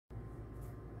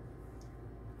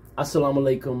Assalamu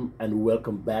alaikum and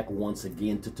welcome back once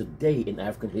again to Today in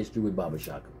African History with Baba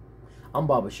Shaka. I'm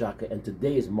Baba Shaka and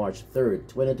today is March 3rd,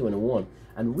 2021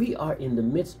 and we are in the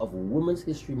midst of Women's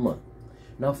History Month.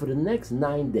 Now for the next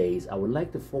 9 days, I would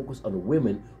like to focus on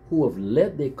women who have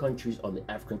led their countries on the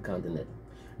African continent.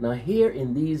 Now here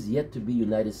in these yet-to-be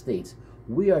United States,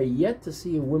 we are yet to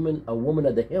see a woman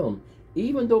at the helm,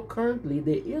 even though currently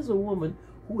there is a woman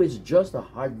who is just a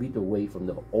heartbeat away from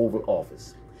the Oval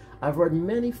Office. I've heard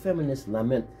many feminists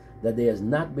lament that there has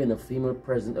not been a female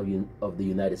president of the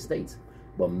United States,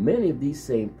 but many of these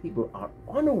same people are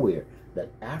unaware that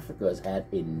Africa has had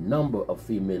a number of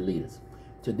female leaders.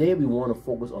 Today we want to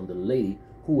focus on the lady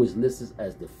who is listed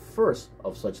as the first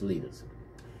of such leaders.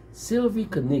 Sylvie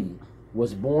Kinigi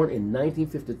was born in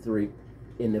 1953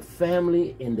 in a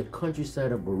family in the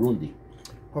countryside of Burundi.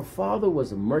 Her father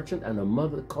was a merchant and her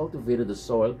mother cultivated the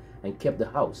soil and kept the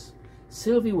house.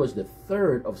 Sylvie was the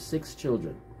third of 6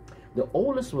 children. The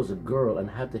oldest was a girl and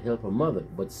had to help her mother,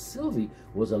 but Sylvie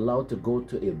was allowed to go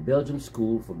to a Belgian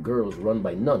school for girls run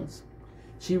by nuns.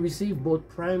 She received both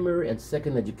primary and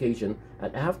second education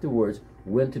and afterwards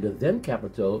went to the then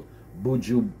capital,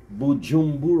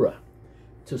 Bujumbura,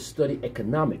 to study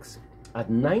economics. At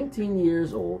 19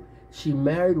 years old, she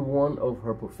married one of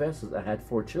her professors and had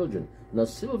 4 children. Now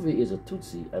Sylvie is a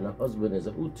Tutsi and her husband is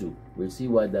a Hutu. We'll see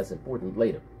why that's important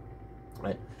later.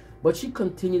 Right. But she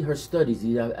continued her studies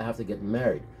after getting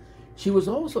married. She was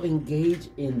also engaged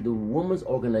in the women's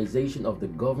organization of the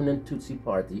governing Tutsi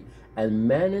party and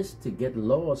managed to get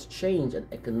laws changed and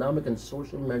economic and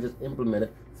social measures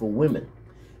implemented for women.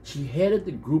 She headed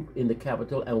the group in the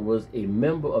capital and was a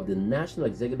member of the National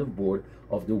Executive Board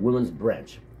of the Women's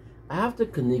Branch. After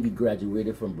Kinigi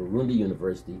graduated from Burundi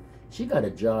University, she got a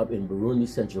job in Burundi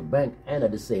Central Bank and at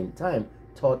the same time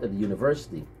taught at the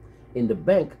university. In the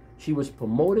bank, she was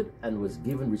promoted and was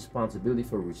given responsibility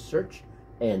for research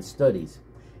and studies.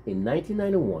 In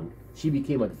 1991, she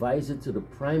became advisor to the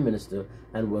Prime Minister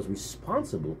and was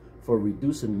responsible for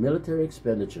reducing military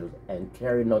expenditures and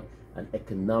carrying out an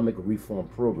economic reform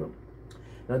program.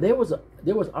 Now there was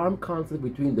armed conflict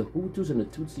between the Hutus and the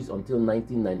Tutsis until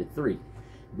 1993.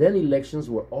 Then elections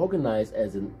were organized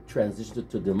as a transition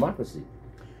to democracy.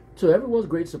 To everyone's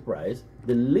great surprise,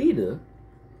 the leader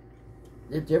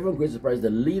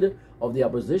of the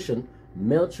opposition,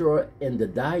 Melchior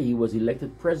Ndadaye, was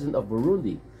elected president of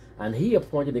Burundi, and he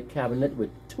appointed a cabinet with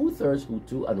 2/3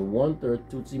 Hutu and 1/3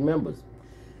 Tutsi members.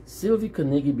 Sylvie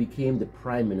Kinigi became the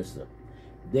prime minister.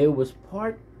 This was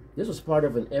part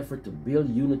of an effort to build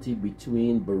unity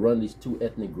between Burundi's 2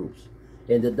 ethnic groups.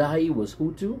 Ndadaye was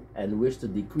Hutu and wished to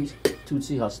decrease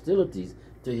Tutsi hostilities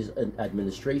to his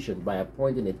administration by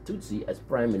appointing a Tutsi as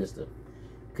prime minister.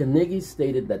 Kinigi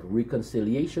stated that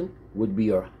reconciliation would be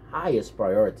her highest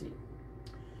priority.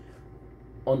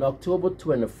 On October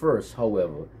 21st,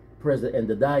 however, President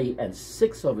Ndadaye and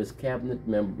 6 of his cabinet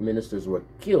ministers were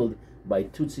killed by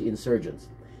Tutsi insurgents.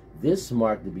 This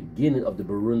marked the beginning of the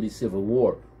Burundi Civil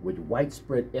War, with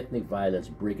widespread ethnic violence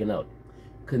breaking out.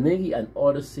 Kinigi and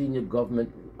other senior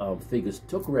government figures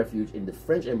took refuge in the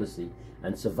French embassy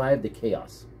and survived the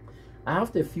chaos.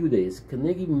 After a few days,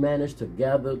 Kinigi managed to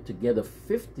gather together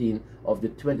 15 of the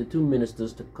 22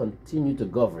 ministers to continue to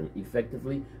govern,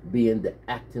 effectively being the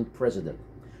acting president.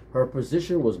 Her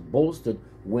position was bolstered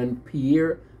when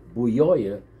Pierre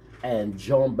Buyoya and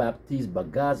Jean-Baptiste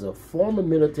Bagaza, former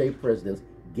military presidents,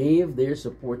 gave their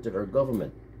support to her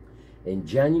government. In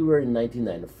January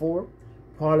 1994,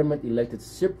 Parliament elected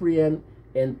Cyprien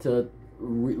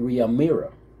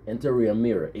Ntaryamira,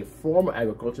 a former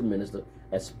agriculture minister,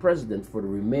 as president for the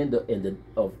remainder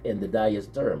of Ndadaye's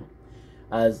term.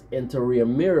 As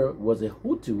Ntaryamira was a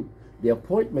Hutu, the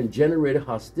appointment generated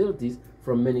hostilities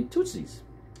from many Tutsis.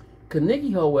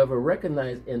 Kinigi, however,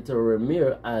 recognized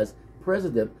Ntaryamira as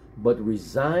president but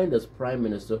resigned as prime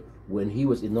minister when he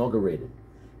was inaugurated.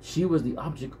 She was the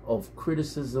object of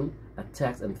criticism,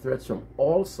 attacks, and threats from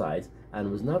all sides, and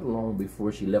it was not long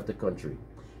before she left the country.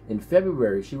 In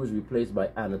February, she was replaced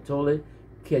by Anatole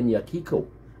Kenyakiko,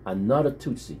 another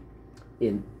Tutsi.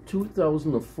 In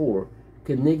 2004,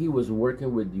 Kinigi was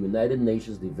working with the United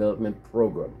Nations Development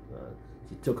Program.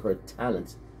 She took her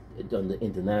talents on the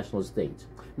international stage.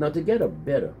 Now, to get a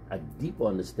deeper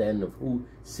understanding of who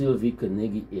Sylvie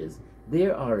Kinigi is,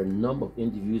 there are a number of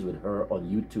interviews with her on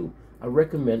YouTube. I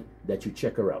recommend that you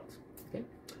check her out. Okay?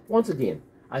 Once again,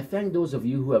 I thank those of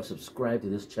you who have subscribed to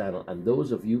this channel and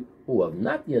those of you who have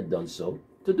not yet done so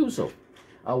to do so.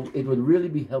 It would really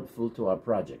be helpful to our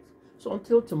project. So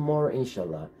until tomorrow,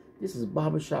 inshallah, this is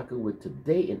Baba Shaka with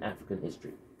Today in African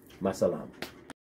History. Masalam.